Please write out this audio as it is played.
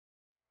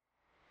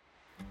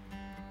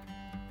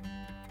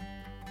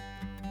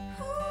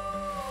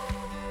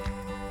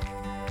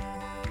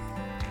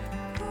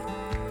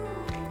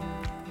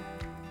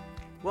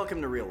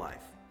Welcome to Real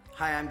Life.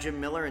 Hi, I'm Jim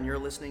Miller, and you're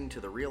listening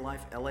to the Real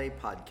Life LA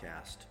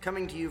podcast,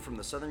 coming to you from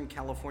the Southern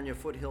California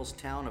foothills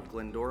town of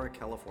Glendora,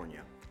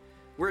 California.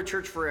 We're a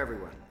church for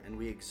everyone, and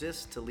we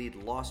exist to lead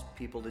lost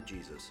people to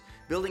Jesus,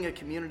 building a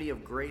community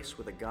of grace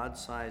with a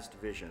God-sized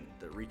vision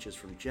that reaches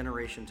from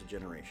generation to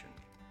generation.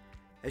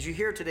 As you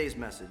hear today's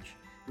message,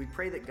 we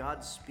pray that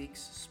God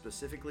speaks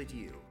specifically to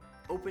you,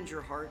 opens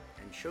your heart,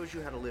 and shows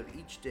you how to live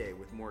each day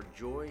with more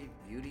joy,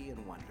 beauty,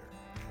 and wonder.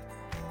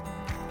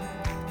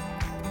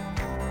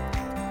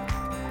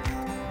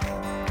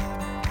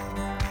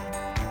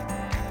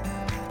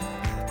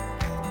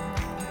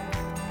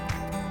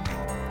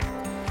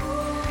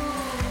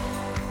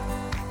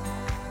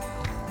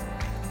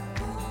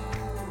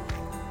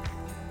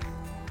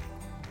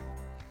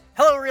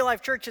 Hello, Real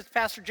Life Church. It's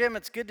Pastor Jim.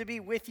 It's good to be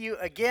with you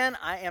again.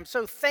 I am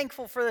so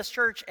thankful for this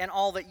church and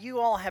all that you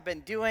all have been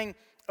doing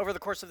over the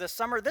course of this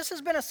summer. This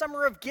has been a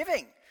summer of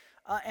giving,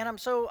 and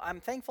I'm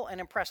thankful and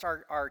impressed.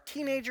 Our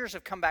teenagers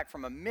have come back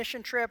from a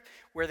mission trip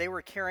where they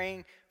were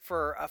caring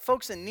for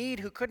folks in need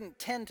who couldn't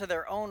tend to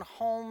their own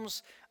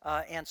homes,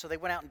 and so they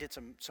went out and did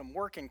some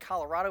work in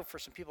Colorado for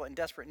some people in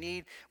desperate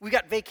need. We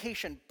got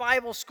Vacation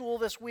Bible School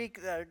this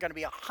week. There are going to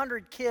be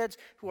 100 kids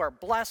who are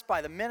blessed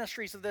by the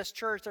ministries of this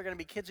church. They're going to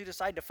be kids who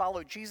decide to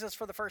follow Jesus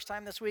for the first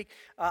time this week.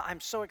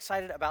 I'm so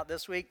excited about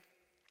this week.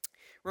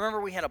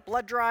 Remember, we had a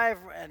blood drive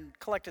and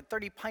collected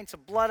 30 pints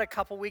of blood a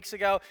couple weeks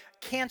ago.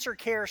 Cancer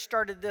Care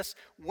started this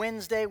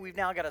Wednesday. We've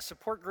now got a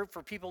support group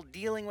for people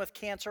dealing with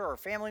cancer or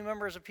family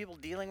members of people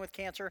dealing with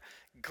cancer.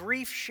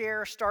 Grief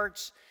Share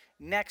starts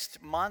next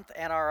month,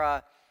 and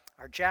our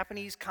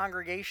Japanese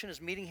congregation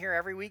is meeting here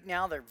every week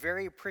now. They're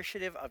very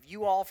appreciative of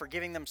you all for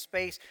giving them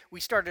space.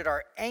 We started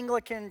our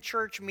Anglican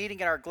church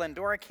meeting at our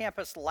Glendora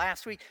campus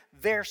last week.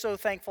 They're so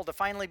thankful to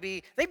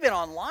finally they've been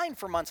online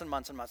for months and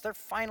months and months. They're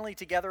finally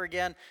together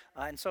again,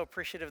 and so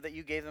appreciative that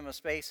you gave them a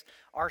space.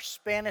 Our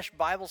Spanish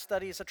Bible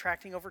study is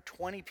attracting over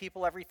 20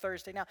 people every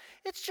Thursday now.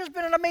 It's just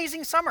been an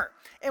amazing summer,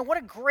 and what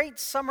a great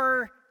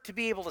summer to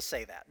be able to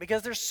say that,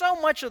 because there's so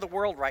much of the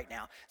world right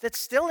now that's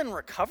still in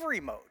recovery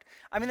mode.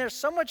 I mean, there's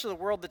so much of the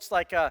world that's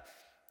like,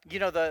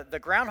 the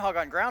groundhog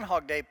on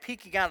Groundhog Day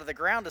peeking out of the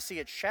ground to see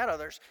its shadow.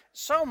 There's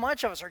so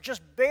much of us are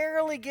just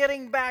barely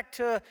getting back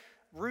to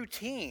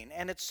routine,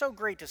 and it's so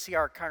great to see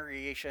our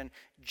congregation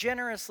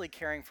generously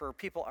caring for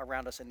people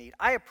around us in need.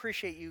 I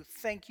appreciate you.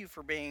 Thank you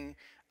for being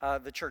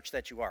the church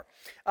that you are.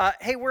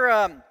 Hey, we're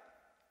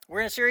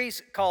in a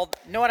series called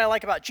Know What I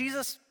Like About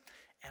Jesus,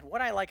 and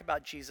what I like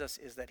about Jesus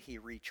is that he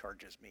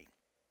recharges me.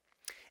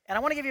 And I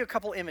want to give you a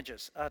couple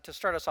images to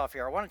start us off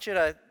here. I want you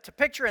to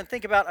picture and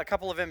think about a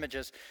couple of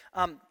images.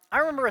 I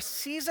remember a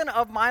season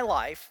of my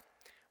life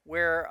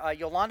where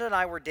Yolanda and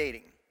I were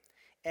dating.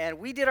 And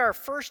we did our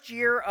first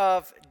year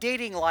of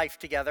dating life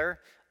together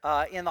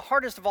in the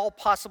hardest of all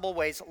possible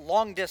ways,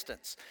 long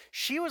distance.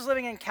 She was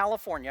living in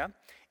California,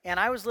 and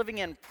I was living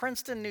in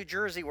Princeton, New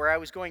Jersey, where I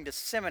was going to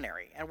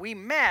seminary. And we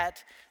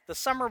met the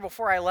summer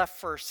before I left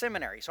for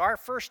seminary. So our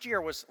first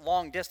year was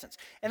long distance.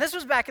 And this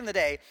was back in the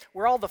day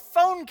where all the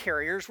phone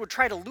carriers would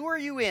try to lure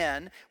you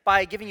in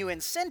by giving you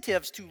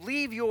incentives to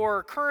leave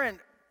your current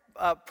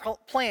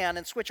plan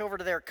and switch over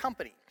to their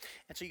company.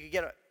 And so you could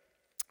get a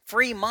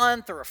free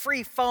month or a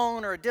free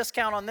phone or a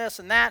discount on this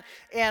and that.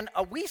 And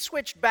we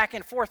switched back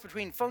and forth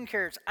between phone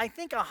carriers, I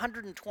think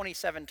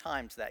 127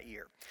 times that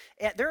year.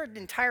 And there are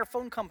entire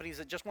phone companies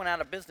that just went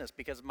out of business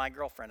because of my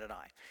girlfriend and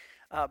I.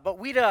 But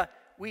we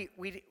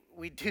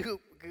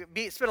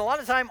spend a lot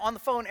of time on the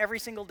phone every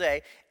single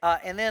day,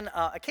 and then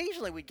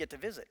occasionally we'd get to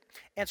visit.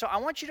 And so I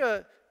want you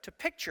to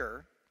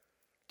picture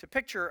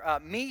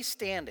me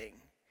standing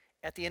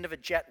at the end of a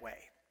jetway,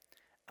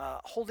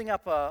 holding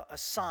up a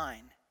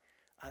sign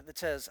that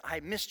says, "I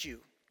missed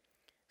you,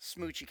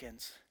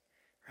 Smoochykins,"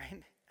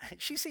 right?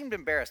 She seemed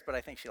embarrassed, but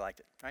I think she liked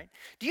it, right?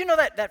 Do you know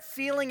that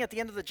feeling at the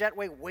end of the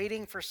jetway,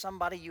 waiting for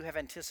somebody you have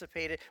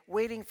anticipated,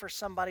 waiting for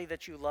somebody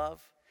that you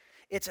love?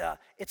 It's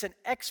an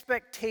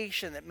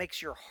expectation that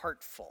makes your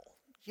heart full.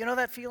 You know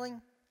that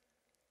feeling?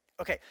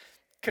 Okay,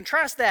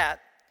 contrast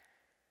that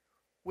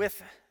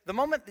with the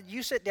moment that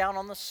you sit down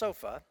on the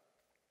sofa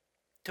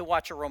to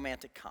watch a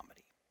romantic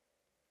comedy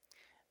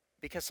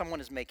because someone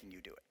is making you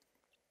do it,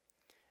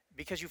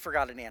 because you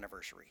forgot an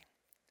anniversary.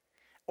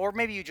 Or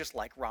maybe you just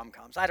like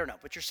rom-coms. I don't know.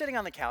 But you're sitting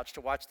on the couch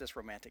to watch this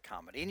romantic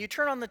comedy, and you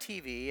turn on the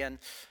TV, and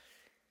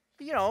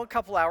a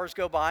couple hours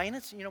go by, and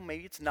it's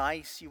maybe it's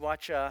nice. You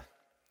watch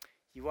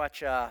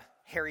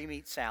Harry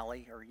Meets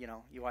Sally, or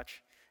you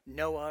watch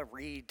Noah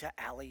read to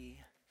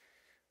Allie,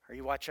 or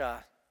you watch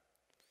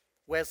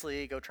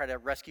Wesley go try to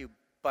rescue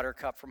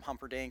Buttercup from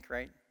Humperdinck,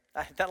 right?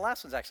 That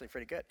last one's actually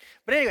pretty good.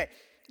 But anyway,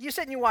 you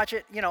sit and you watch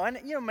it,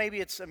 and maybe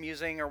it's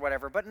amusing or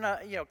whatever, but in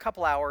a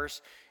couple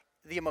hours,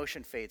 the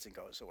emotion fades and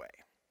goes away.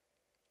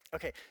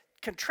 Okay,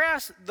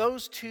 contrast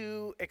those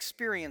two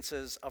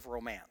experiences of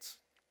romance.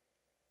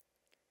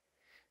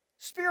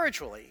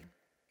 Spiritually,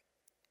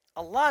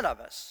 a lot of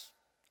us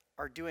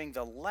are doing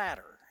the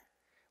latter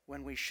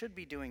when we should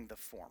be doing the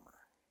former.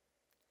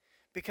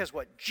 Because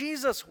what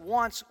Jesus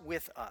wants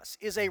with us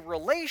is a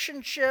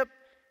relationship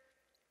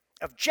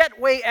of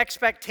jetway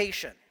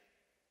expectation,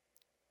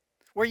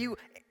 where you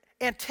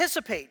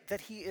anticipate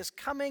that he is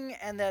coming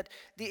and that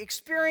the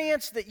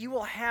experience that you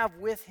will have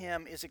with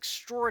him is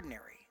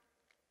extraordinary.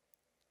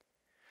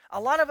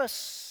 A lot of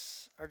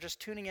us are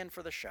just tuning in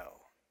for the show,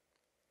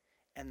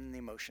 and then the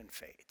emotion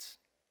fades.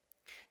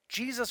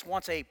 Jesus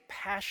wants a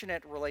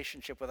passionate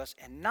relationship with us,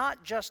 and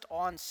not just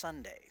on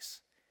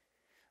Sundays,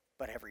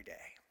 but every day.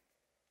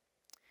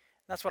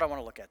 That's what I want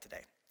to look at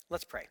today.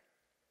 Let's pray.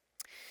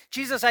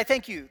 Jesus, I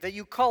thank you that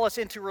you call us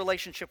into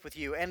relationship with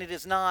you, and it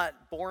is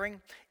not boring,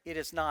 it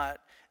is not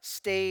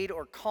staid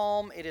or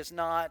calm, it is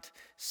not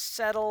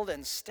settled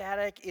and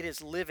static, it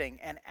is living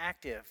and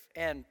active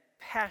and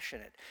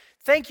passionate.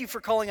 Thank you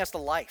for calling us to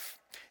life.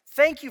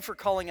 Thank you for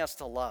calling us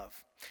to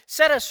love.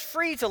 Set us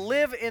free to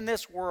live in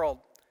this world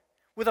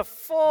with a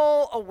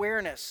full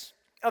awareness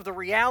of the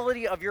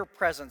reality of your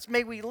presence.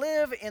 May we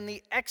live in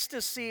the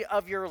ecstasy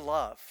of your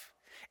love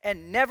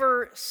and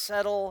never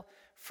settle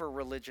for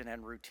religion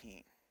and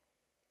routine.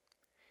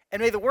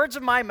 And may the words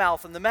of my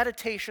mouth and the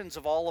meditations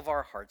of all of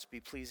our hearts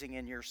be pleasing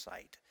in your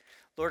sight.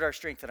 Lord, our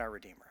strength and our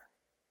Redeemer.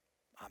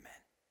 Amen.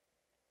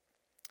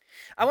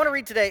 I want to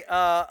read today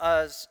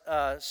a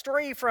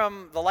story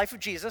from the life of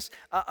Jesus,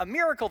 a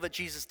miracle that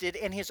Jesus did,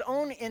 and his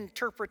own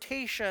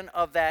interpretation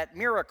of that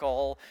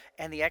miracle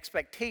and the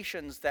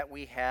expectations that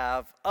we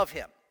have of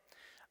him.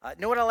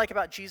 Know what I like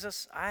about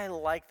Jesus? I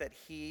like that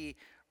he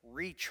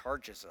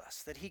recharges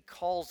us, that he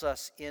calls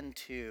us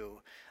into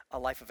a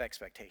life of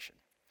expectation.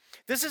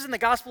 This is in the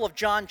Gospel of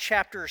John,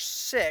 chapter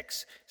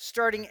 6,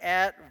 starting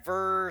at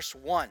verse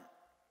 1.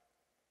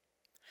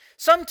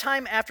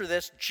 Sometime after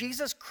this,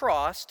 Jesus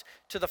crossed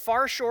to the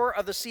far shore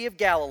of the Sea of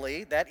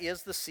Galilee, that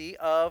is the Sea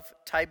of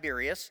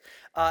Tiberias,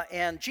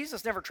 and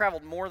Jesus never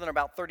traveled more than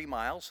about 30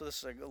 miles, so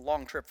this is a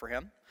long trip for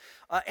him.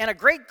 And a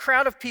great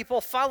crowd of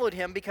people followed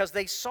him because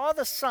they saw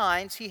the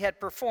signs he had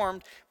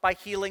performed by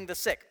healing the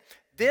sick.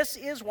 This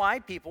is why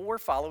people were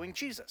following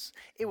Jesus.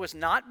 It was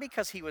not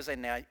because he was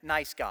a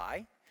nice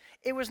guy.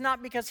 It was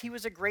not because he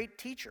was a great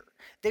teacher.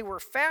 They were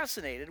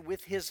fascinated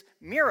with his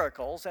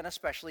miracles and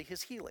especially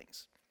his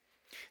healings.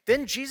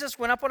 Then Jesus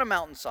went up on a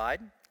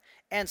mountainside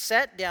and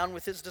sat down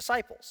with his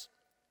disciples.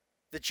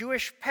 The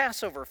Jewish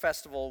Passover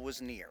festival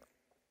was near.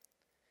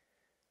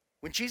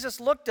 When Jesus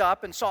looked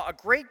up and saw a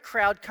great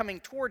crowd coming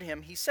toward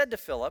him, he said to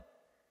Philip,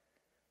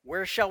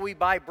 "Where shall we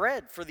buy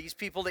bread for these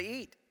people to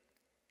eat?"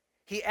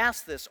 He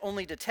asked this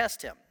only to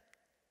test him,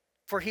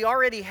 for he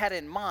already had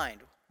in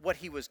mind what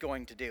he was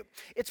going to do.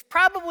 It's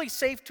probably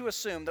safe to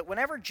assume that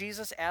whenever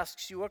Jesus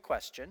asks you a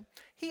question,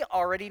 he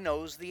already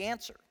knows the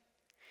answer.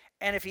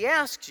 And if he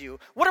asks you,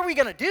 "What are we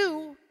going to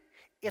do?"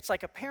 it's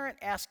like a parent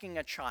asking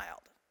a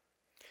child.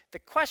 The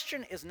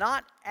question is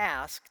not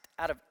asked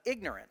out of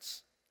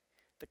ignorance.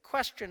 The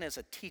question is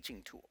a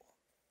teaching tool.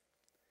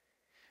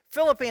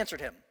 Philip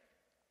answered him,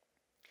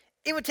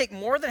 "It would take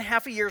more than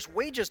half a year's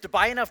wages to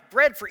buy enough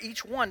bread for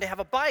each one to have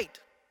a bite."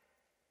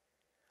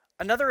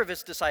 Another of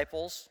his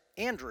disciples,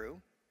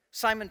 Andrew,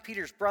 Simon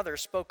Peter's brother,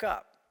 spoke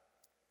up.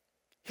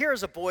 "Here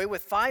is a boy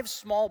with 5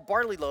 small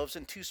barley loaves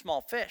and 2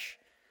 small fish.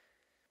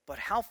 But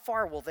how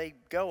far will they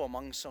go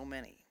among so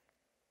many?"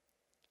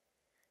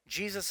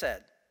 Jesus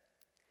said,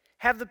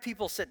 "Have the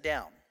people sit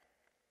down."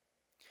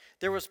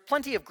 There was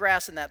plenty of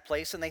grass in that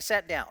place, and they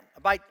sat down.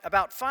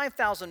 About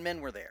 5,000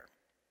 men were there.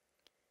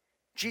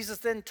 Jesus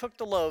then took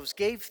the loaves,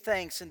 gave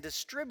thanks, and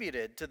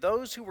distributed to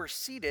those who were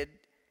seated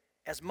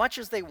as much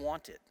as they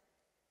wanted.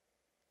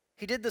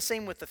 He did the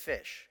same with the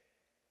fish.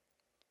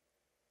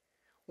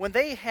 When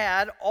they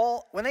had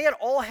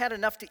all had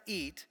enough to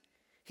eat,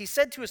 he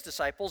said to his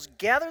disciples,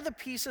 "Gather the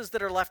pieces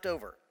that are left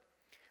over.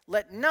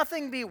 Let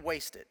nothing be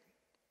wasted."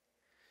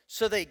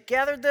 So they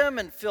gathered them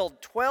and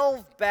filled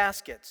 12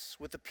 baskets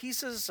with the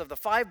pieces of the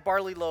 5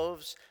 barley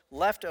loaves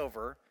left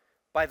over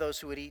by those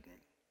who had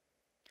eaten.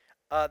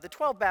 The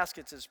 12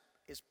 baskets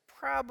is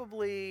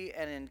probably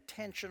an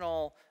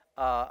intentional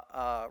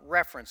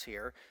reference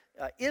here.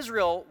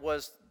 Israel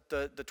was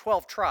the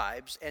 12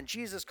 tribes, and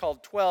Jesus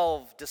called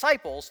 12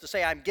 disciples to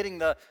say, I'm getting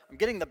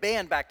the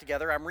band back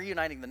together, I'm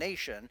reuniting the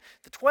nation.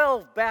 The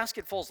 12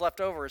 basketfuls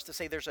left over is to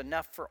say there's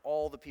enough for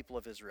all the people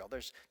of Israel.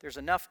 There's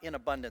enough in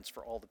abundance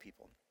for all the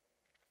people.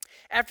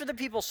 After the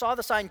people saw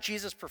the sign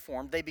Jesus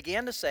performed, they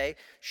began to say,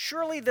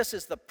 "Surely this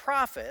is the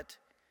prophet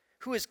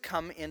who has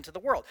come into the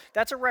world."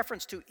 That's a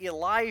reference to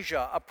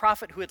Elijah, a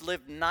prophet who had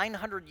lived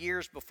 900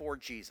 years before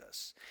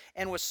Jesus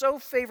and was so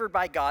favored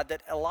by God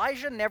that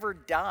Elijah never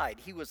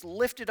died. He was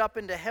lifted up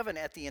into heaven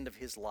at the end of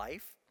his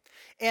life.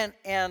 And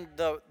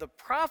the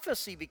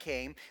prophecy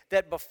became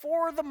that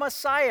before the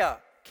Messiah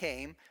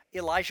came,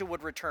 Elijah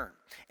would return.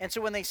 And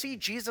so when they see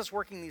Jesus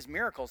working these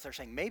miracles, they're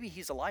saying, maybe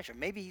he's Elijah,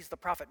 maybe he's the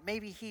prophet,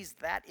 maybe he's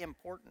that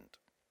important.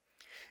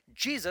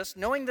 Jesus,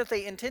 knowing that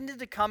they intended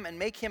to come and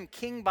make him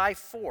king by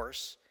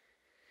force,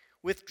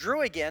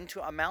 withdrew again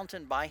to a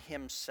mountain by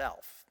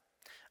himself.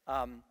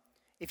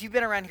 If you've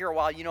been around here a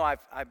while, you know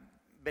I've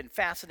been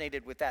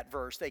fascinated with that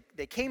verse.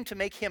 They came to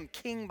make him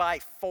king by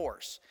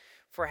force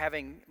for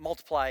having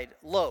multiplied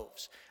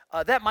loaves.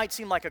 that might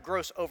seem like a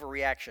gross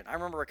overreaction. I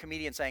remember a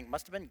comedian saying,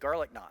 must have been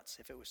garlic knots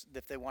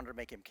if they wanted to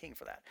make him king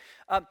for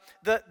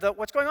that.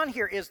 What's going on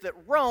here is that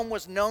Rome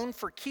was known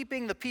for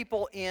keeping the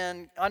people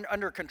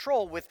under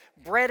control with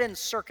bread and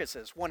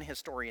circuses, one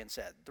historian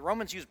said. The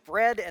Romans used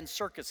bread and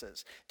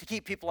circuses to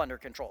keep people under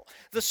control.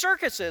 The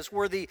circuses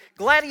were the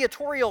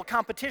gladiatorial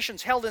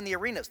competitions held in the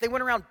arenas. They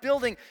went around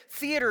building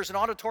theaters and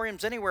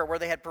auditoriums anywhere where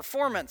they had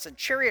performance and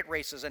chariot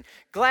races and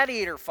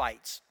gladiator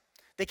fights.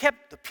 They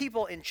kept the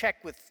people in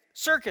check with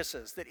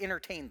circuses that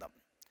entertained them.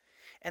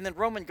 And then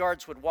Roman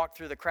guards would walk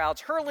through the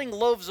crowds, hurling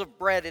loaves of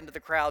bread into the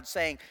crowd,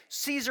 saying,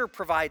 Caesar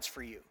provides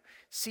for you.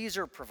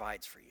 Caesar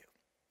provides for you.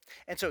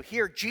 And so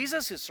here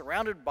Jesus is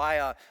surrounded by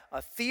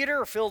a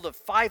theater filled with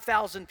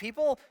 5,000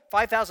 people,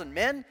 5,000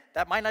 men.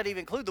 That might not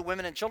even include the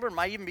women and children,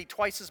 might even be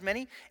twice as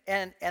many.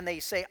 And they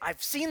say,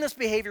 I've seen this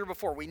behavior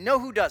before. We know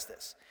who does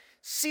this.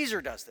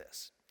 Caesar does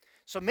this.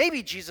 So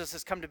maybe Jesus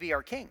has come to be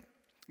our king.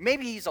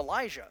 Maybe he's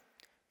Elijah.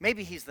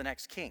 Maybe he's the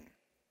next king.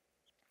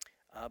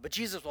 But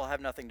Jesus will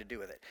have nothing to do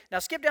with it. Now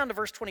skip down to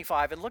verse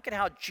 25 and look at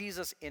how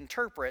Jesus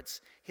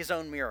interprets his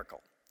own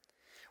miracle.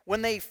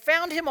 When they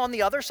found him on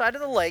the other side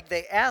of the lake,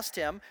 they asked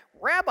him,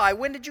 Rabbi,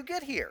 when did you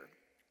get here?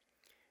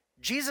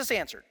 Jesus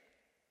answered,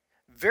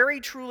 Very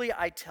truly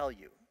I tell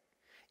you,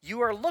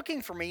 you are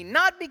looking for me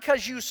not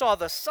because you saw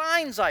the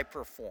signs I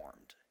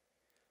performed,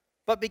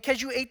 but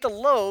because you ate the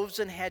loaves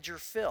and had your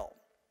fill.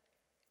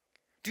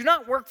 Do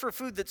not work for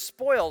food that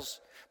spoils,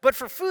 but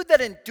for food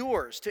that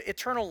endures to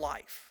eternal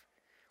life,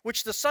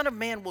 which the Son of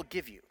Man will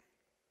give you.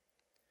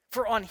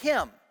 For on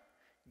him,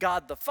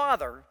 God the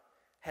Father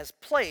has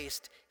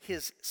placed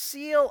his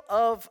seal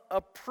of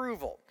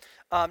approval.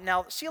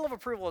 Now, seal of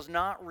approval is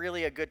not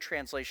really a good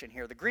translation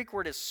here. The Greek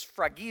word is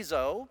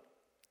sphragizo.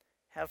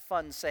 Have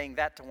fun saying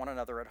that to one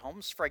another at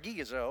home.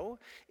 Sphragizo.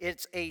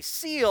 It's a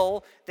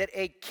seal that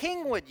a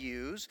king would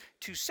use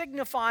to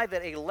signify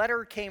that a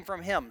letter came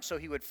from him. So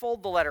he would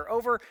fold the letter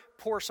over,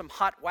 pour some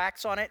hot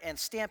wax on it, and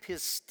stamp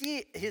his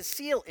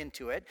seal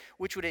into it,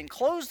 which would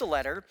enclose the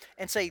letter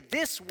and say,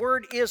 This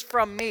word is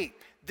from me.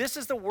 This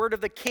is the word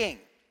of the king.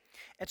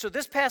 And so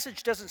this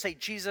passage doesn't say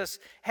Jesus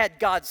had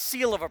God's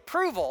seal of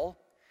approval.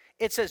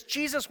 It says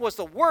Jesus was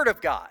the word of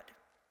God.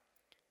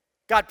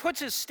 God puts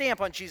his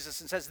stamp on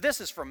Jesus and says, this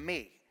is from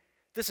me.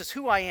 This is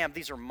who I am.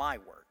 These are my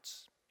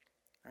words.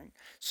 Right?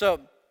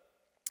 So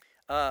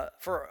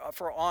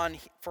for on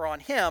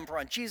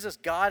Jesus,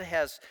 God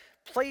has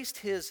placed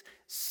his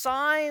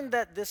sign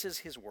that this is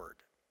his word.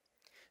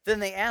 Then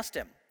they asked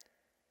him,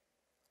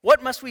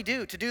 what must we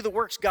do to do the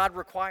works God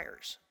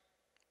requires?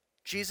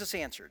 Jesus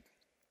answered,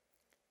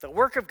 the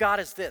work of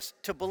God is this,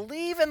 to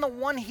believe in the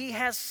one he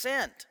has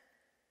sent.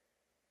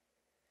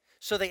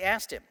 So they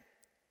asked him,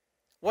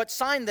 what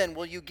sign then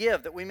will you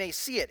give that we may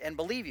see it and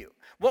believe you?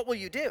 What will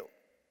you do?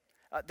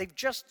 They've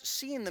just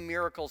seen the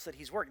miracles that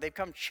he's worked. They've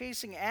come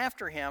chasing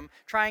after him,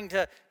 trying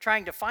to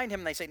find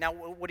him. And they say, now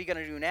what are you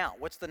going to do now?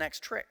 What's the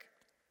next trick?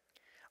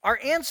 Our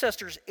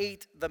ancestors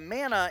ate the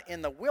manna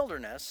in the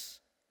wilderness.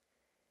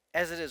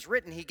 As it is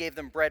written, he gave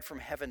them bread from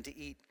heaven to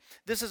eat.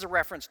 This is a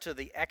reference to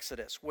the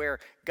Exodus, where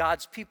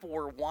God's people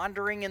were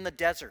wandering in the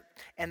desert,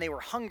 and they were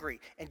hungry,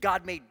 and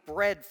God made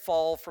bread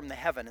fall from the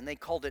heaven, and they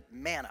called it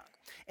manna.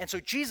 And so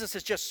Jesus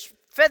has just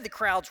fed the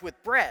crowds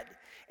with bread,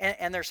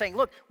 and they're saying,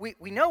 look,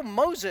 we know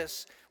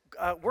Moses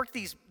worked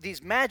these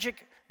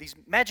magic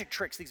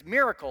tricks, these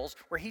miracles,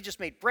 where he just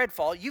made bread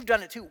fall. You've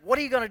done it too. What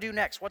are you going to do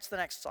next? What's the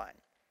next sign?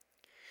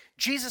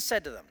 Jesus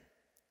said to them,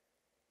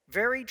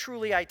 very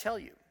truly I tell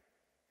you,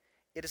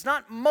 it is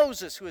not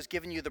Moses who has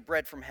given you the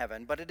bread from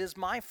heaven, but it is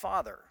my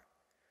Father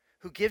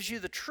who gives you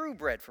the true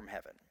bread from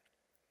heaven.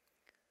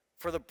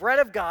 For the bread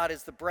of God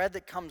is the bread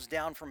that comes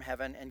down from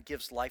heaven and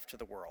gives life to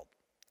the world.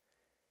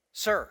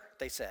 Sir,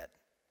 they said,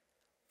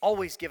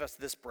 always give us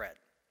this bread.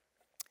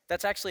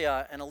 That's actually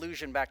an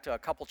allusion back to a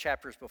couple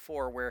chapters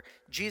before where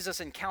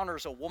Jesus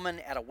encounters a woman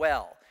at a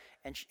well.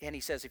 And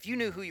he says, if you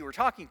knew who you were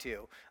talking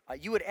to,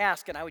 you would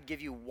ask and I would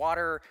give you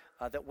water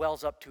that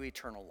wells up to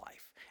eternal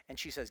life. And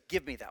she says,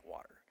 give me that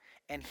water.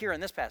 And here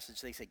in this passage,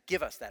 they say,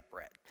 give us that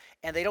bread.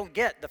 And they don't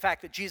get the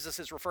fact that Jesus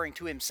is referring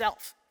to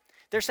himself.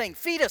 They're saying,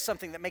 feed us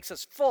something that makes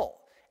us full.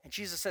 And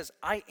Jesus says,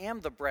 I am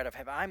the bread of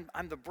heaven.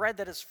 I'm the bread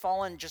that has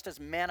fallen just as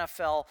manna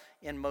fell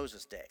in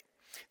Moses' day.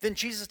 Then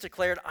Jesus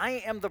declared,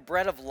 I am the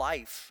bread of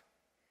life.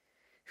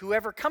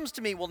 Whoever comes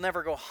to me will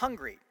never go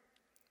hungry,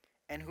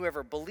 and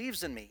whoever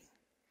believes in me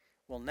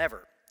will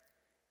never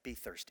be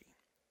thirsty.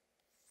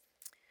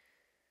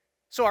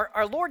 So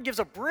our Lord gives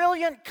a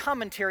brilliant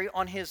commentary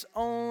on his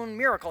own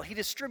miracle. He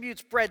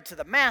distributes bread to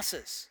the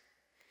masses.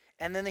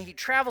 And then he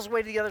travels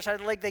away to the other side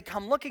of the lake. They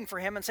come looking for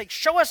him and say,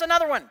 show us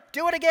another one.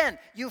 Do it again.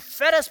 You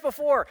fed us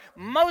before.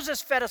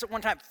 Moses fed us at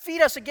one time.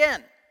 Feed us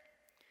again.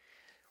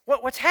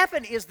 What's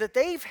happened is that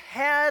they've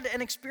had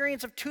an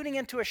experience of tuning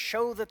into a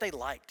show that they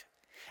liked.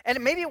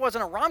 And maybe it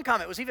wasn't a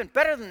rom-com. It was even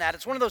better than that.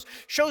 It's one of those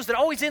shows that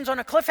always ends on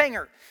a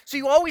cliffhanger. So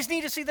you always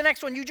need to see the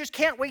next one. You just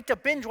can't wait to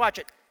binge watch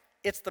it.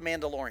 It's The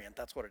Mandalorian.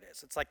 That's what it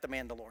is. It's like The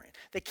Mandalorian.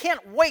 They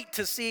can't wait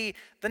to see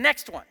the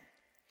next one.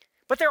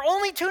 But they're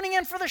only tuning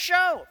in for the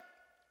show.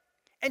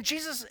 And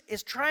Jesus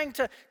is trying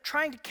to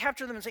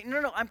capture them and say,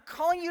 no, I'm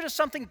calling you to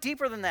something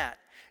deeper than that.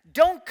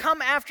 Don't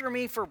come after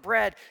me for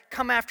bread.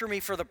 Come after me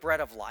for the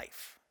bread of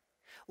life.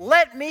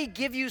 Let me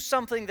give you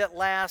something that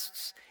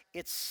lasts.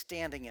 It's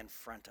standing in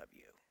front of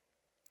you.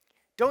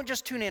 Don't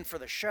just tune in for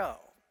the show.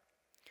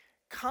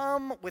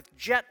 Come with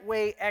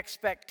jetway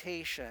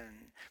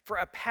expectation for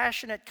a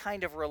passionate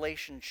kind of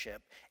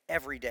relationship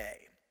every day.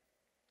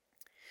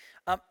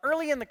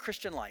 Early in the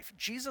Christian life,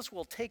 Jesus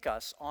will take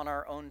us on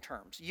our own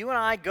terms. You and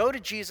I go to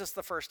Jesus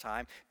the first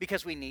time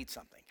because we need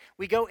something.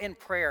 We go in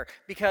prayer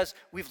because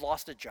we've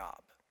lost a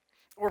job,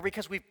 or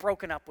because we've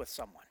broken up with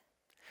someone,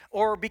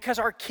 or because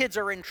our kids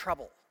are in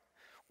trouble,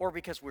 or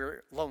because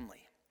we're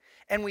lonely.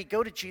 And we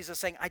go to Jesus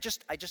saying, I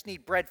just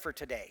need bread for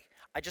today.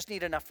 I just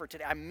need enough for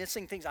today. I'm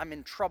missing things. I'm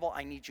in trouble.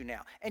 I need you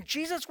now. And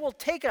Jesus will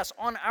take us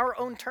on our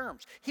own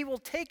terms. He will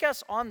take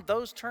us on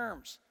those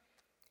terms.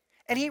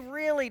 And he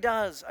really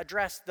does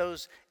address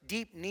those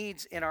deep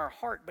needs in our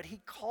heart, but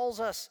he calls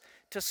us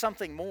to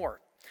something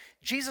more.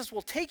 Jesus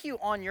will take you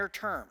on your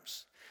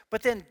terms,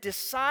 but then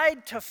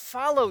decide to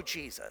follow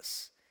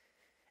Jesus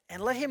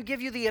and let him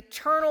give you the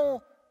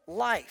eternal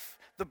life,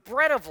 the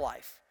bread of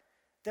life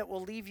that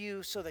will leave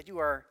you so that you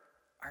are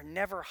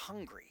never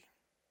hungry.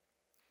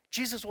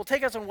 Jesus will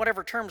take us on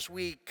whatever terms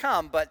we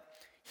come, but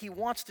he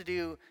wants to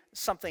do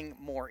something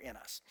more in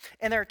us.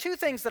 And there are two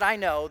things that I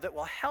know that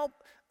will help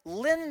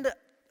lend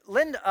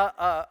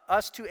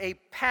us to a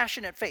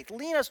passionate faith,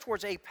 lean us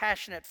towards a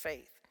passionate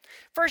faith.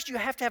 First, you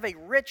have to have a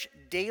rich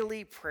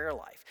daily prayer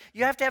life.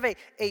 You have to have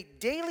a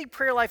daily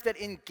prayer life that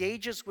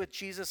engages with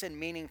Jesus in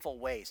meaningful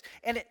ways.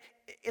 And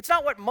it's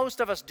not what most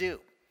of us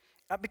do.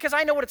 Because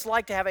I know what it's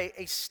like to have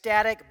a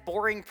static,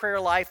 boring prayer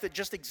life that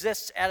just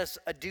exists as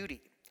a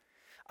duty.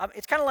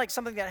 It's kind of like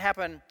something that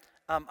happened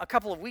a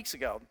couple of weeks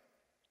ago.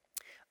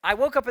 I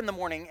woke up in the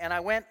morning and I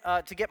went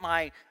to get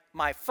my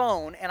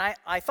phone, and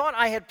I thought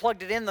I had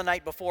plugged it in the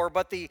night before,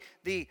 but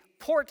the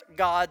port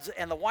gods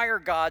and the wire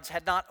gods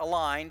had not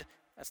aligned.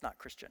 That's not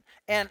Christian.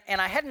 And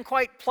I hadn't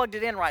quite plugged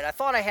it in right. I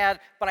thought I had,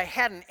 but I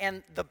hadn't,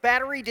 and the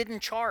battery didn't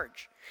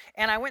charge.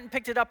 And I went and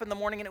picked it up in the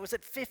morning, and it was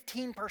at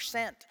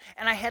 15%,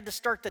 and I had to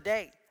start the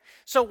day.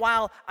 So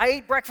while I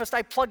ate breakfast,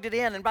 I plugged it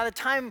in, and by the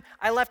time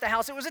I left the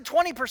house, it was at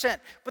 20%.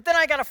 But then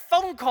I got a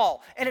phone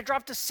call, and it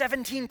dropped to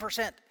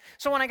 17%.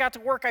 So when I got to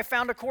work, I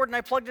found a cord, and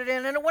I plugged it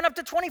in, and it went up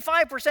to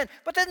 25%.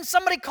 But then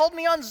somebody called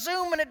me on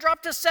Zoom, and it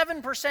dropped to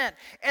 7%.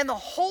 And the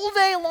whole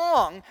day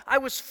long, I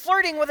was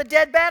flirting with a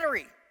dead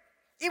battery.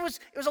 It was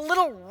a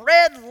little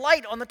red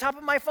light on the top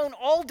of my phone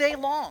all day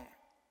long.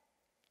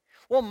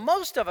 Well,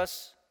 most of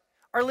us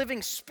are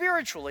living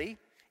spiritually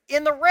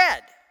in the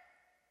red.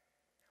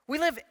 We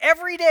live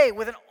every day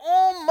with an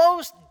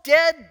almost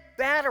dead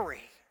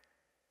battery.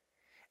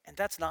 And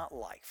that's not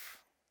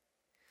life.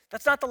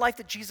 That's not the life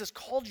that Jesus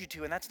called you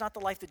to, and that's not the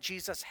life that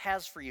Jesus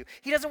has for you.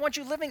 He doesn't want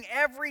you living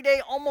every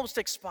day almost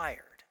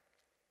expired.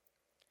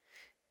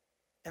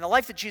 And the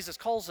life that Jesus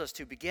calls us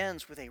to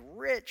begins with a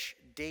rich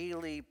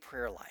daily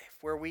prayer life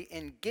where we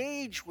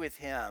engage with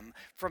him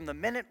from the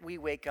minute we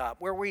wake up,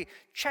 where we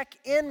check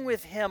in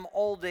with him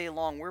all day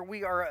long, where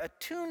we are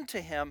attuned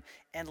to him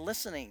and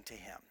listening to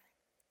him.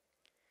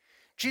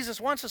 Jesus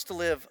wants us to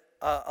live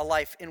a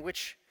life in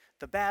which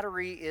the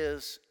battery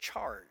is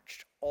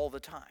charged all the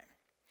time.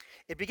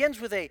 It begins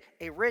with a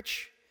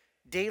rich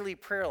daily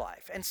prayer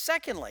life. And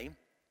secondly,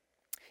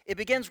 it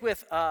begins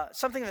with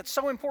something that's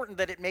so important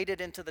that it made it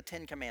into the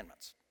Ten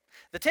Commandments.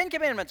 The Ten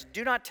Commandments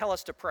do not tell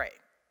us to pray.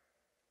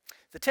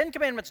 The Ten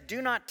Commandments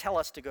do not tell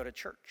us to go to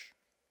church.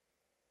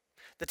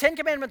 The Ten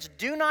Commandments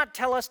do not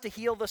tell us to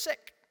heal the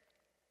sick.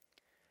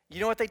 You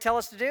know what they tell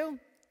us to do?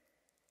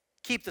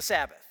 Keep the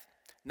Sabbath.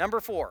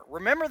 Number 4,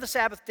 remember the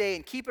Sabbath day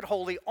and keep it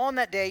holy. On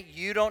that day,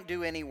 you don't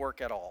do any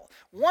work at all.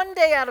 1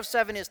 day out of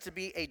 7 is to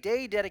be a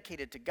day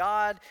dedicated to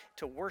God,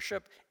 to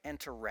worship, and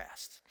to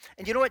rest.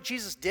 And you know what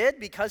Jesus did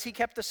because he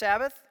kept the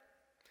Sabbath?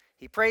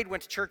 He prayed,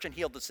 went to church, and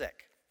healed the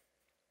sick.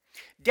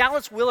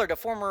 Dallas Willard, a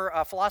former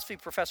philosophy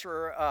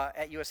professor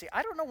at USC.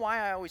 I don't know why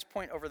I always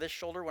point over this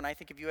shoulder when I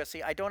think of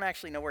USC. I don't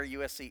actually know where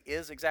USC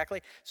is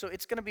exactly, so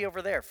it's going to be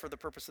over there for the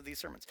purpose of these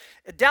sermons.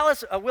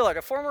 Dallas Willard,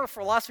 a former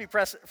philosophy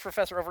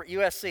professor over at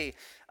USC,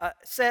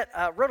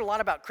 wrote a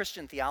lot about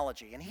Christian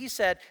theology, and he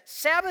said,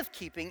 Sabbath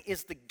keeping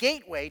is the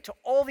gateway to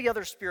all the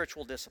other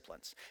spiritual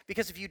disciplines,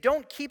 because if you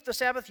don't keep the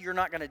Sabbath, you're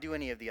not going to do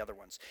any of the other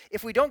ones.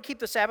 If we don't keep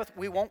the Sabbath,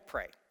 we won't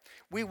pray.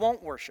 We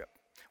won't worship.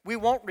 We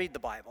won't read the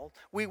Bible,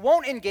 we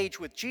won't engage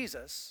with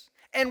Jesus,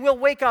 and we'll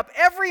wake up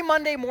every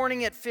Monday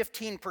morning at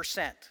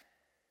 15%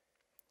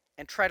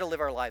 and try to live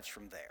our lives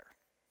from there.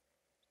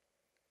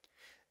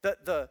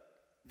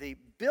 The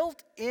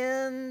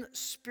built-in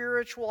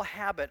spiritual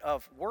habit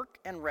of work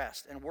and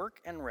rest and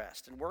work and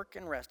rest and work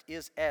and rest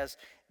is as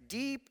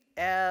deep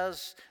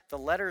as the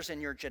letters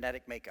in your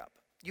genetic makeup.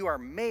 You are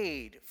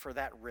made for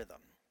that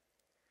rhythm.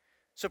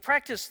 So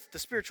practice the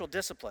spiritual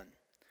discipline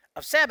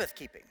of Sabbath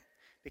keeping,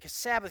 because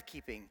Sabbath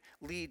keeping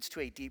leads to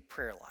a deep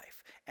prayer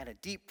life, and a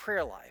deep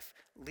prayer life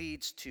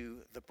leads to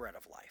the bread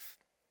of life.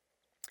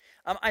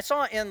 I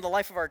saw in the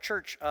life of our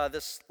church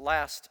this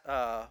last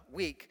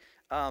week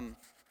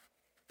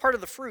part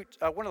of the fruit,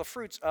 one of the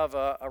fruits of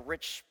a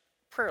rich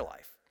prayer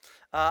life.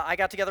 I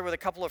got together with a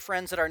couple of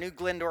friends at our new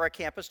Glendora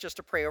campus just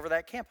to pray over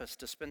that campus,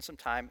 to spend some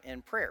time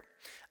in prayer.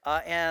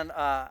 And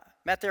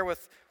met there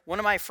with one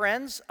of my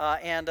friends,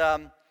 and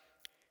it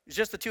was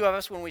just the two of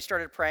us when we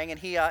started praying, and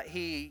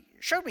he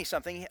showed me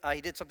something.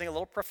 He did something a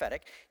little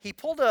prophetic. He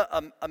pulled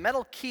a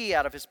metal key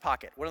out of his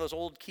pocket, one of those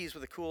old keys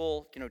with the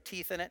cool,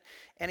 teeth in it.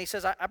 And he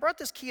says, I brought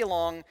this key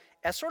along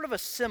as sort of a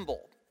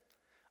symbol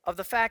of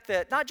the fact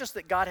that not just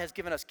that God has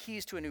given us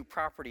keys to a new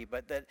property,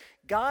 but that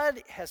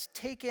God has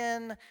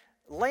taken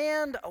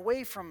land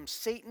away from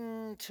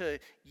Satan to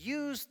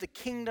use the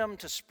kingdom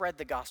to spread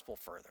the gospel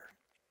further.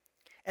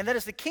 And that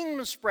as the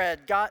kingdom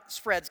spreads,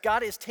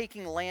 God is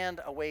taking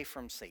land away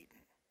from Satan.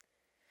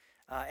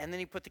 And then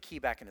he put the key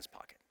back in his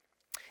pocket.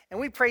 And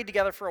we prayed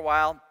together for a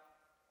while.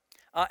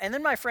 And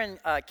then my friend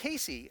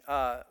Casey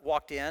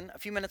walked in a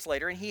few minutes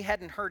later, and he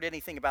hadn't heard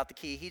anything about the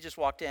key. He just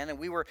walked in, and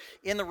we were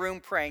in the room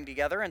praying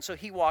together. And so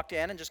he walked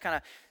in and just kind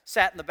of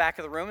sat in the back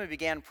of the room and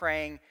began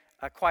praying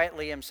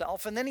quietly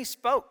himself. And then he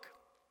spoke.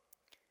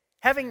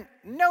 Having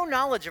no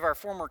knowledge of our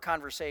former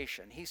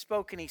conversation, he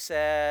spoke and he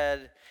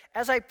said,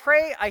 "As I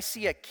pray, I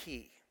see a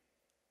key.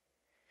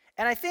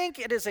 And I think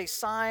it is a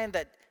sign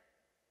that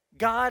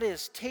God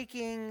is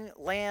taking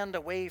land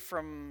away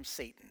from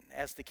Satan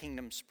as the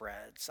kingdom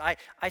spreads. I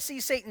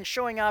see Satan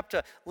showing up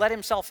to let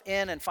himself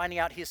in and finding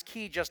out his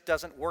key just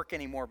doesn't work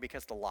anymore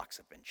because the locks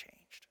have been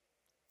changed."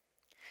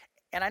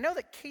 And I know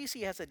that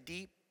Casey has a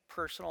deep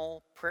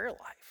personal prayer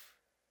life.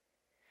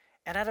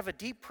 And out of a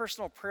deep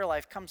personal prayer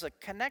life comes a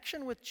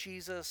connection with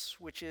Jesus,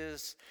 which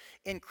is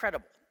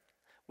incredible,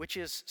 which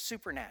is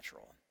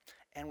supernatural,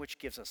 and which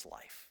gives us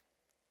life.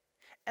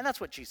 And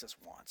that's what Jesus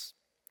wants.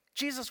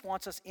 Jesus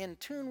wants us in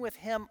tune with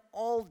him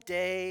all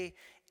day,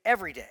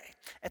 every day,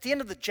 at the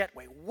end of the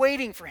jetway,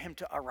 waiting for him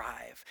to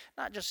arrive,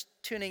 not just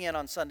tuning in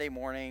on Sunday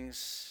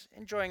mornings,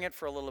 enjoying it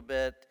for a little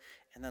bit,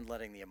 and then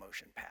letting the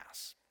emotion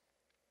pass.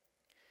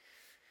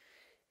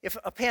 If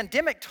a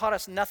pandemic taught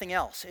us nothing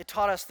else, it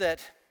taught us that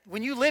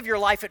when you live your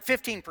life at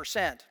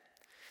 15%,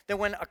 then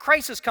when a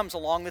crisis comes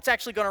along that's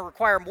actually going to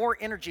require more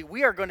energy,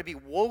 we are going to be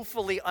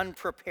woefully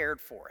unprepared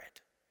for it.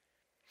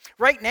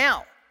 Right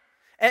now,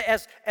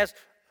 as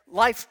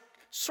life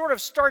sort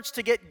of starts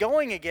to get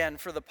going again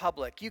for the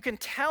public, you can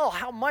tell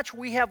how much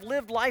we have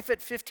lived life at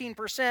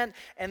 15%,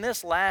 and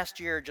this last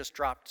year just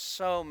dropped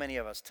so many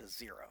of us to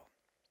zero.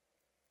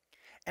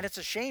 And it's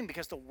a shame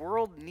because the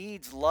world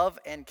needs love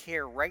and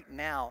care right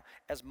now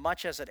as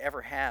much as it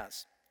ever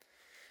has.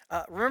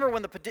 Remember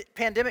when the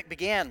pandemic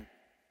began,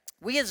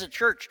 we as a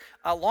church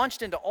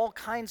launched into all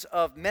kinds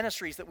of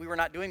ministries that we were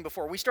not doing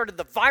before. We started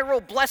the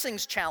Viral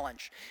Blessings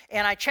Challenge.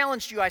 And I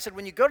challenged you, I said,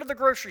 when you go to the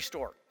grocery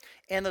store,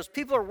 and those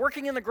people are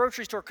working in the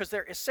grocery store because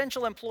they're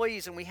essential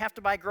employees and we have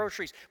to buy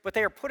groceries, but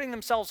they are putting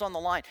themselves on the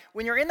line.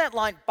 When you're in that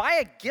line, buy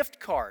a gift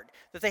card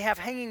that they have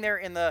hanging there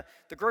in the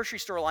grocery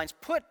store lines.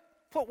 Put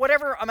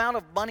whatever amount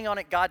of money on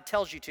it God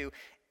tells you to,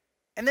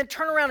 and then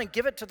turn around and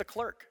give it to the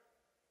clerk.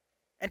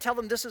 And tell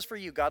them, this is for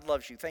you. God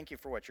loves you. Thank you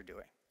for what you're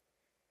doing.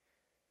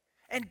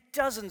 And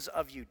dozens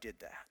of you did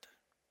that.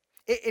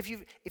 If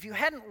you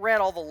hadn't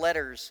read all the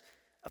letters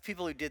of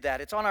people who did that,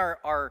 it's on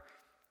our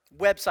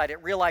website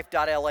at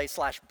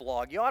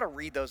reallife.la/blog. You ought to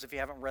read those if you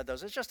haven't read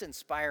those. It's just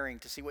inspiring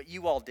to see what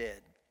you all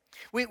did.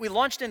 We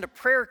launched into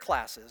prayer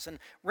classes and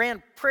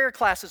ran prayer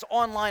classes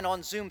online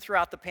on Zoom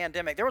throughout the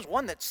pandemic. There was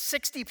one that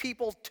 60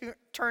 people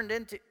tuned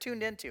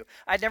into.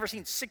 I'd never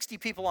seen 60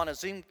 people on a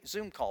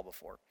Zoom call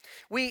before.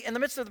 We, in the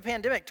midst of the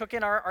pandemic, took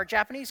in our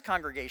Japanese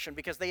congregation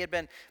because they had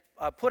been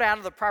put out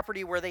of the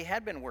property where they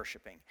had been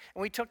worshiping.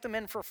 And we took them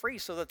in for free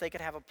so that they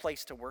could have a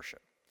place to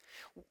worship.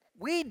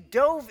 We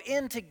dove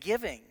into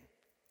giving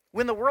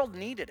when the world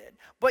needed it.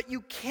 But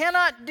you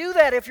cannot do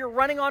that if you're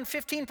running on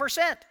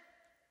 15%.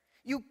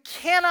 You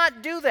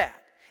cannot do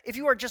that if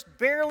you are just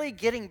barely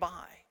getting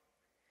by.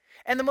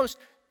 And the most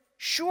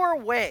sure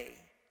way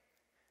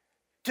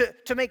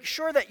to make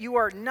sure that you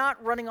are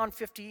not running on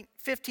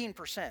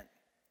 15%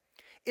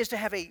 is to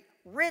have a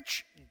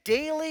rich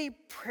daily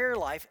prayer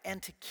life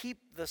and to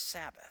keep the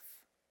Sabbath.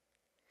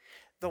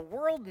 The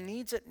world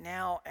needs it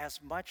now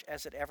as much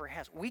as it ever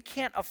has. We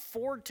can't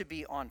afford to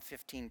be on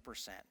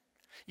 15%.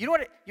 You know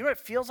what it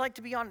feels like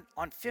to be on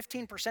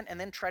 15% and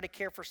then try to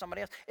care for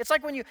somebody else? It's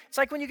like when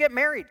you get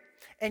married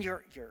and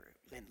you're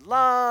in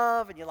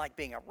love and you like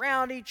being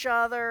around each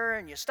other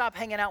and you stop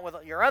hanging out with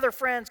your other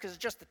friends because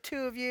it's just the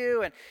two of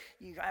you and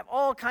you have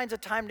all kinds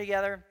of time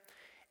together.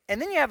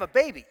 And then you have a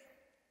baby.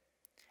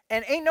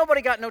 And ain't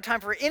nobody got no time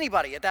for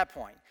anybody at that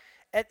point.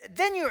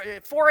 Then you're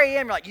at 4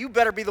 a.m., you're like, you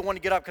better be the one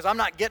to get up because I'm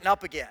not getting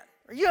up again.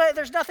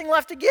 There's nothing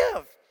left to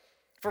give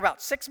for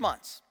about 6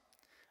 months.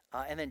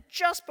 And then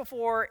just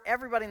before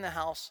everybody in the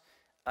house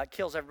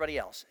kills everybody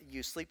else,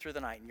 you sleep through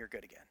the night and you're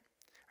good again.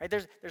 Right?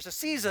 There's a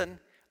season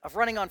of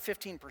running on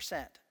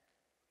 15%.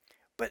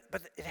 But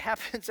it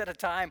happens at a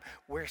time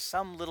where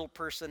some little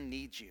person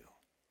needs you.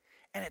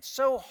 And it's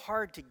so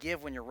hard to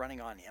give when you're running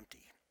on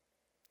empty.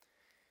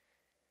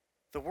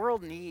 The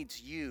world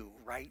needs you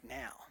right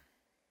now.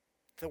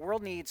 The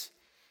world needs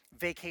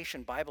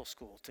Vacation Bible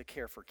School to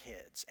care for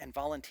kids and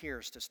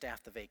volunteers to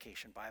staff the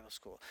Vacation Bible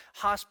School.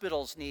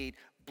 Hospitals need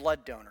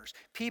blood donors.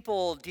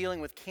 People dealing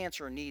with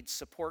cancer need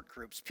support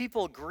groups.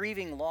 People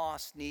grieving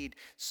loss need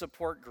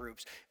support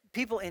groups.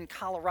 People in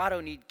Colorado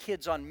need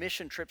kids on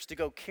mission trips to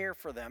go care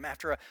for them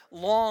after a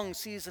long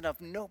season of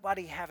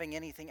nobody having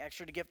anything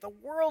extra to give. The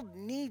world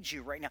needs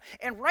you right now.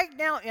 And right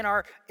now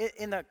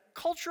in the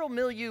cultural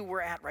milieu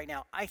we're at right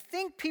now, I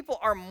think people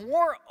are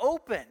more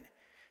open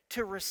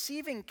to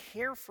receiving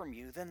care from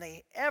you than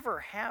they ever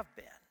have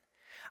been.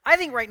 I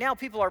think right now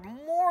people are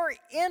more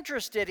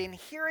interested in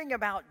hearing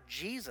about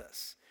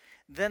Jesus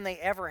than they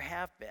ever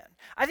have been.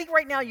 I think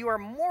right now you are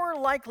more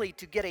likely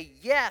to get a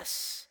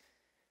yes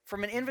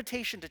from an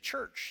invitation to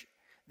church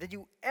than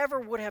you ever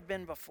would have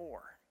been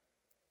before.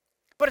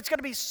 But it's going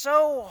to be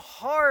so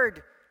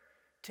hard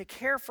to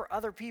care for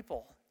other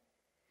people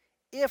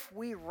if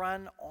we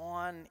run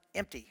on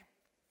empty.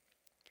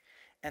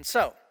 And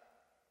so,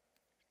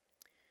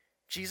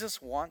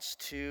 Jesus wants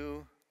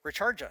to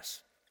recharge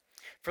us.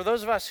 For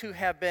those of us who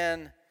have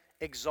been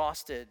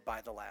exhausted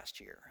by the last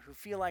year, who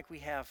feel like we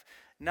have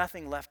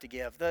nothing left to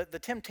give, the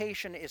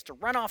temptation is to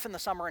run off in the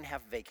summer and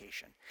have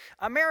vacation.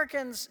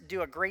 Americans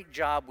do a great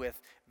job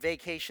with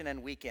vacation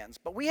and weekends,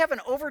 but we have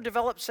an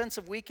overdeveloped sense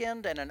of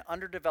weekend and an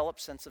underdeveloped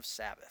sense of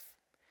Sabbath.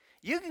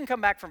 You can come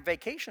back from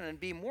vacation and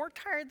be more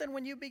tired than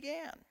when you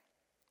began.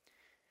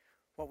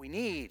 What we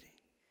need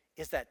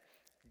is that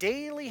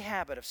daily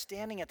habit of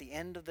standing at the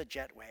end of the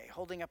jetway,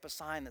 holding up a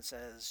sign that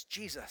says,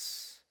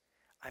 Jesus,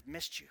 I've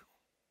missed you.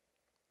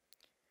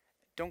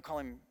 Don't call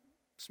him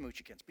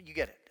Smoochykins, but you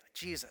get it.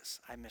 Jesus,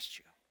 I missed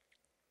you.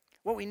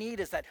 What we need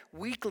is that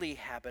weekly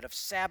habit of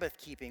Sabbath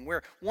keeping,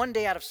 where one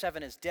day out of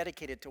 7 is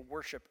dedicated to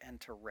worship and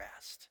to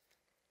rest.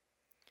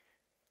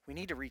 We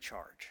need to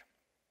recharge.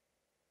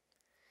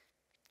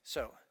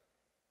 So,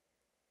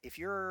 if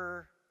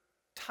you're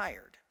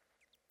tired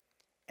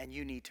and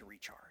you need to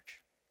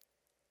recharge,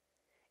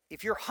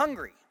 if you're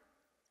hungry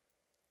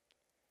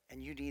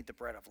and you need the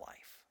bread of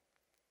life,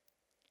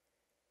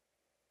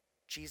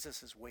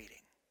 Jesus is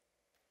waiting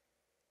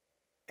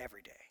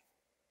every day.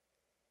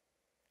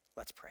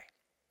 Let's pray.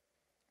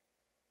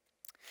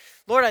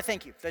 Lord, I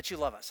thank you that you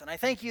love us. And I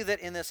thank you that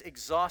in this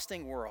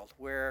exhausting world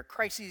where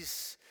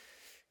crises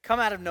come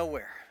out of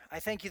nowhere, I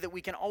thank you that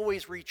we can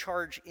always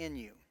recharge in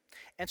you.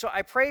 And so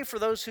I pray for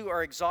those who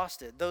are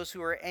exhausted, those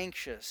who are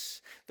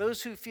anxious,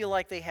 those who feel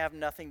like they have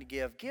nothing to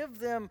give. Give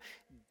them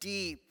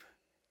deep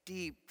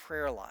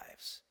prayer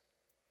lives.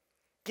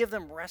 Give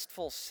them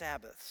restful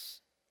Sabbaths.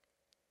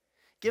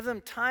 Give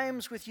them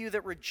times with you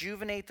that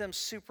rejuvenate them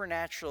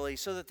supernaturally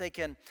so that they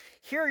can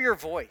hear your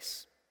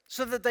voice,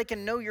 so that they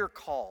can know your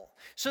call,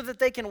 so that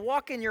they can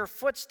walk in your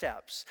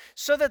footsteps,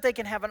 so that they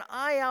can have an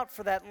eye out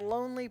for that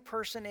lonely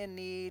person in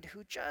need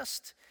who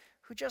just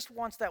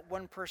wants that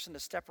one person to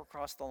step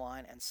across the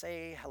line and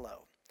say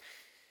hello.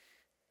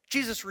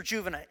 Jesus,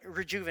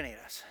 rejuvenate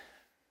us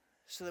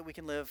so that we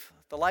can live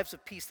the lives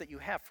of peace that you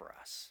have for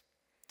us,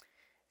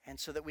 and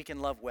so that we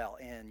can love well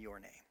in your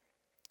name.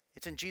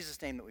 It's in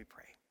Jesus' name that we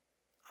pray.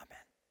 Amen.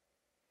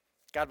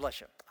 God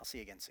bless you. I'll see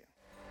you again soon.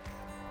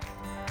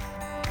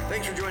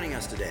 Thanks for joining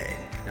us today.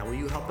 Now, will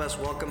you help us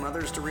welcome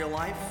others to Real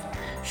Life?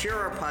 Share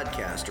our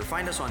podcast or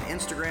find us on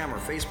Instagram or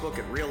Facebook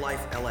at Real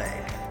Life LA.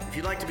 If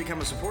you'd like to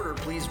become a supporter,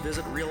 please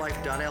visit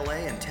reallife.la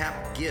and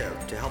tap Give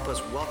to help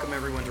us welcome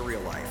everyone to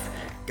Real Life.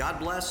 God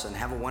bless and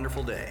have a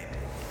wonderful day.